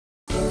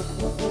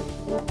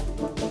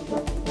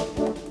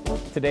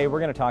Today we're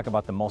going to talk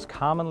about the most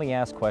commonly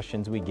asked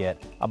questions we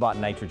get about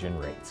nitrogen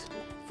rates.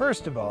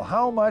 First of all,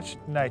 how much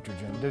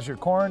nitrogen does your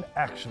corn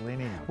actually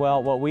need?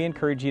 Well, what we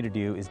encourage you to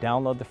do is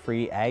download the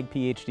free Ag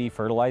PhD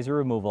fertilizer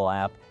removal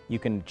app. You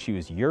can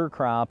choose your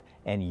crop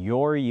and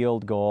your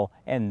yield goal,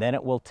 and then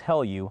it will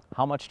tell you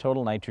how much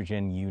total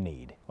nitrogen you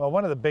need. Well,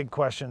 one of the big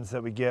questions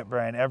that we get,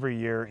 Brian, every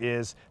year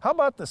is, how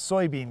about the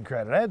soybean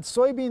credit? I had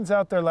soybeans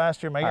out there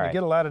last year. Am I going to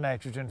get a lot of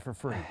nitrogen for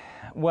free?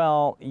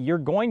 Well, you're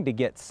going to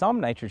get some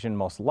nitrogen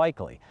most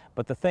likely,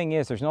 but the thing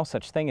is there's no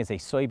such thing as a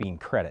soybean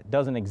credit. It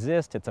doesn't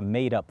exist. It's a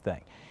made-up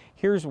thing.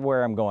 Here's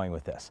where I'm going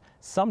with this.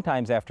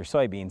 Sometimes after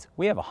soybeans,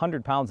 we have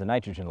 100 pounds of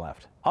nitrogen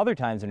left. Other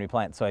times when we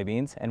plant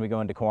soybeans and we go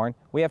into corn,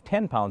 we have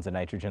 10 pounds of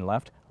nitrogen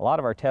left. A lot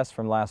of our tests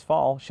from last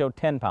fall showed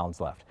 10 pounds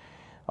left.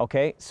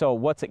 Okay, so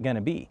what's it going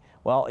to be?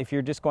 Well, if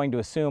you're just going to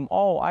assume,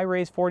 oh, I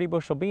raised 40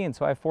 bushel beans,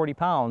 so I have 40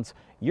 pounds,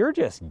 you're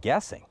just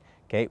guessing.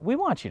 Okay, we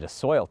want you to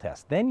soil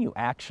test, then you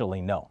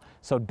actually know.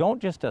 So don't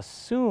just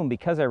assume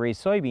because I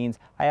raised soybeans,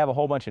 I have a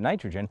whole bunch of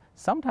nitrogen.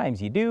 Sometimes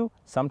you do,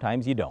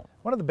 sometimes you don't.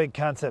 One of the big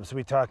concepts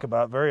we talk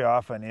about very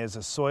often is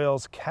a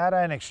soil's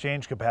cation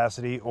exchange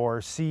capacity,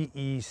 or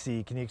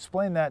CEC. Can you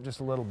explain that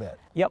just a little bit?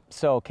 Yep,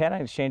 so cation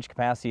exchange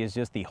capacity is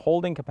just the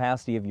holding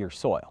capacity of your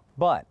soil.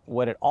 But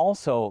what it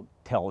also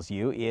tells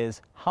you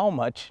is how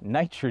much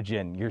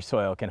nitrogen your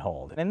soil can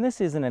hold. And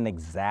this isn't an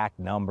exact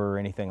number or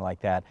anything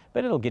like that,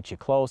 but it'll get you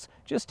close.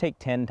 Just take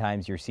 10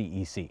 times your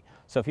CEC.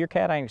 So if your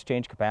cation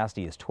exchange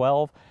capacity is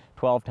 12,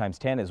 12 times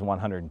 10 is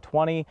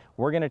 120.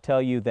 We're going to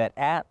tell you that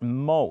at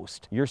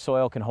most, your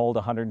soil can hold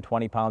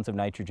 120 pounds of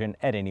nitrogen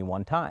at any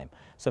one time.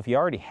 So if you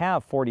already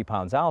have 40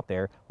 pounds out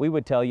there, we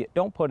would tell you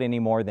don't put any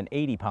more than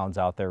 80 pounds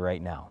out there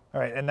right now. All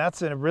right, and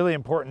that's a really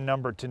important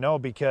number to know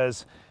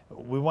because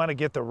we want to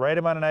get the right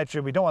amount of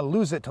nitrogen. We don't want to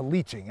lose it to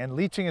leaching, and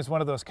leaching is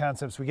one of those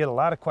concepts we get a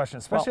lot of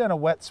questions, especially on a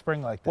wet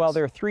spring like this. Well,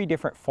 there are three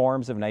different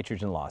forms of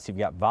nitrogen loss. You've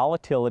got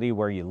volatility,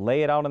 where you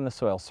lay it out on the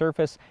soil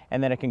surface,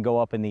 and then it can go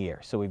up in the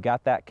air. So we've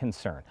got that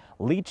concern.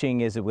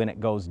 Leaching is when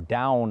it goes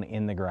down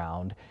in the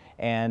ground,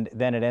 and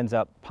then it ends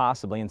up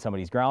possibly in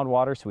somebody's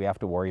groundwater, so we have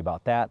to worry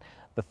about that.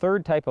 The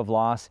third type of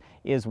loss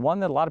is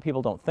one that a lot of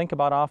people don't think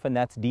about often,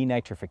 that's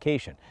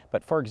denitrification.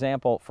 But for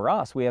example, for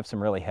us, we have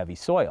some really heavy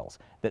soils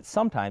that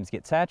sometimes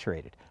get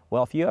saturated.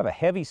 Well, if you have a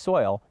heavy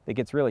soil that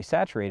gets really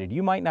saturated,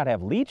 you might not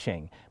have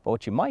leaching, but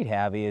what you might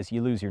have is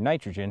you lose your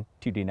nitrogen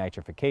to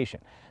denitrification.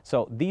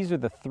 So these are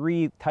the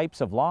three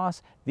types of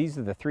loss. These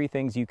are the three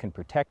things you can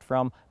protect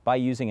from by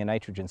using a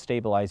nitrogen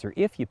stabilizer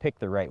if you pick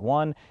the right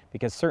one,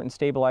 because certain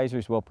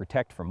stabilizers will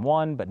protect from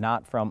one, but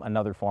not from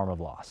another form of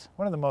loss.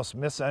 One of the most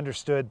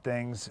misunderstood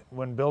things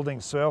when building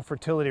soil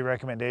fertility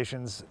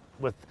recommendations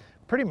with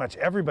pretty much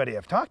everybody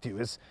I've talked to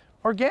is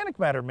organic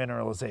matter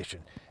mineralization.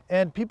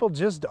 And people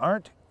just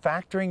aren't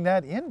factoring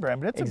that in, Brian,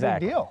 but it's a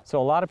big deal.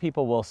 So a lot of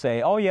people will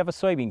say, oh, you have a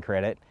soybean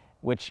credit,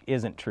 which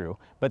isn't true.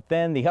 But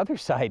then the other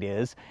side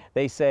is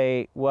they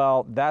say,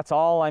 well, that's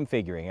all I'm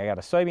figuring. I got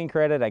a soybean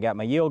credit, I got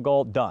my yield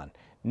goal, done.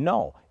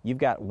 No, you've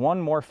got one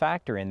more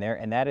factor in there,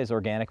 and that is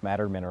organic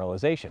matter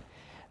mineralization.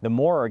 The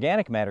more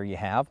organic matter you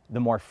have, the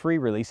more free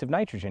release of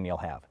nitrogen you'll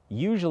have.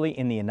 Usually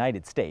in the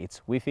United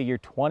States, we figure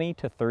 20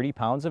 to 30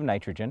 pounds of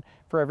nitrogen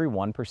for every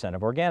 1%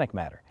 of organic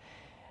matter.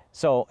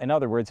 So in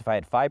other words, if I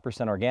had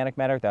 5% organic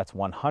matter, that's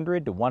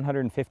 100 to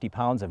 150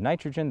 pounds of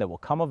nitrogen that will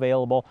come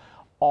available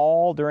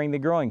all during the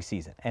growing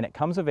season. And it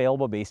comes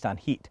available based on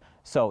heat.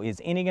 So is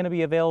any going to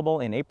be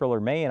available in April or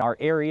May in our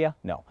area?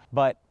 No.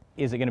 But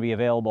is it going to be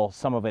available,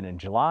 some of it in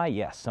July?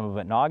 Yes. Some of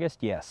it in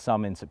August? Yes.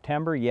 Some in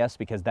September? Yes,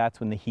 because that's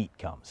when the heat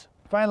comes.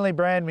 Finally,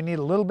 Brian, we need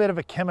a little bit of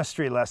a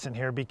chemistry lesson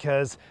here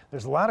because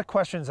there's a lot of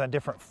questions on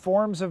different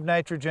forms of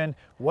nitrogen.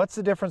 What's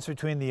the difference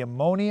between the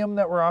ammonium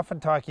that we're often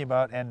talking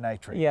about and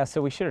nitrate? Yeah,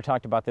 so we should have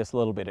talked about this a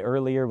little bit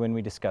earlier when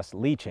we discussed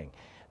leaching.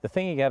 The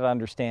thing you got to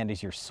understand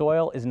is your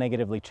soil is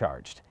negatively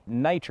charged.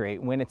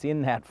 Nitrate, when it's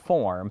in that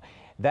form,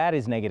 that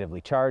is negatively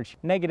charged.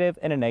 Negative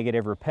and a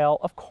negative repel.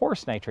 Of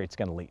course nitrate's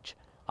going to leach.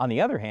 On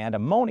the other hand,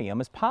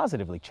 ammonium is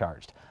positively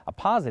charged. A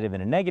positive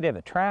and a negative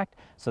attract,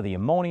 so the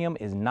ammonium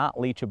is not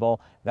leachable.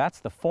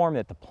 That's the form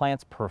that the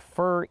plants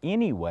prefer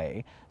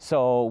anyway,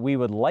 so we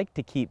would like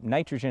to keep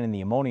nitrogen in the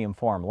ammonium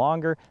form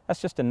longer.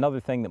 That's just another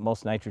thing that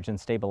most nitrogen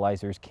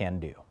stabilizers can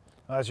do.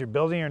 As you're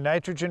building your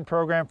nitrogen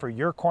program for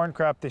your corn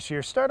crop this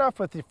year, start off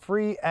with the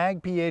free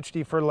Ag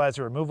PhD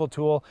fertilizer removal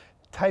tool.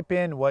 Type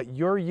in what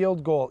your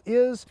yield goal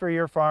is for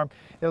your farm.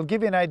 It'll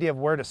give you an idea of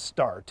where to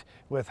start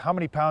with how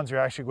many pounds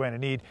you're actually going to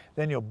need.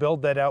 Then you'll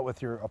build that out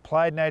with your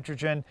applied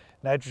nitrogen,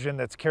 nitrogen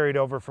that's carried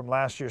over from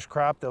last year's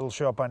crop that'll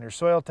show up on your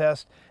soil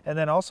test, and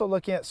then also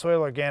looking at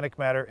soil organic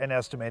matter and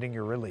estimating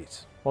your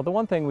release. Well, the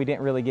one thing we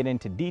didn't really get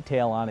into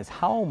detail on is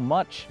how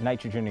much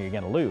nitrogen are you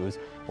going to lose.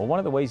 Well, one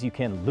of the ways you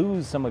can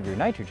lose some of your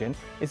nitrogen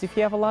is if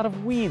you have a lot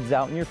of weeds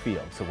out in your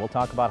field. So we'll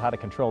talk about how to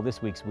control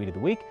this week's Weed of the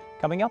Week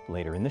coming up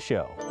later in the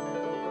show.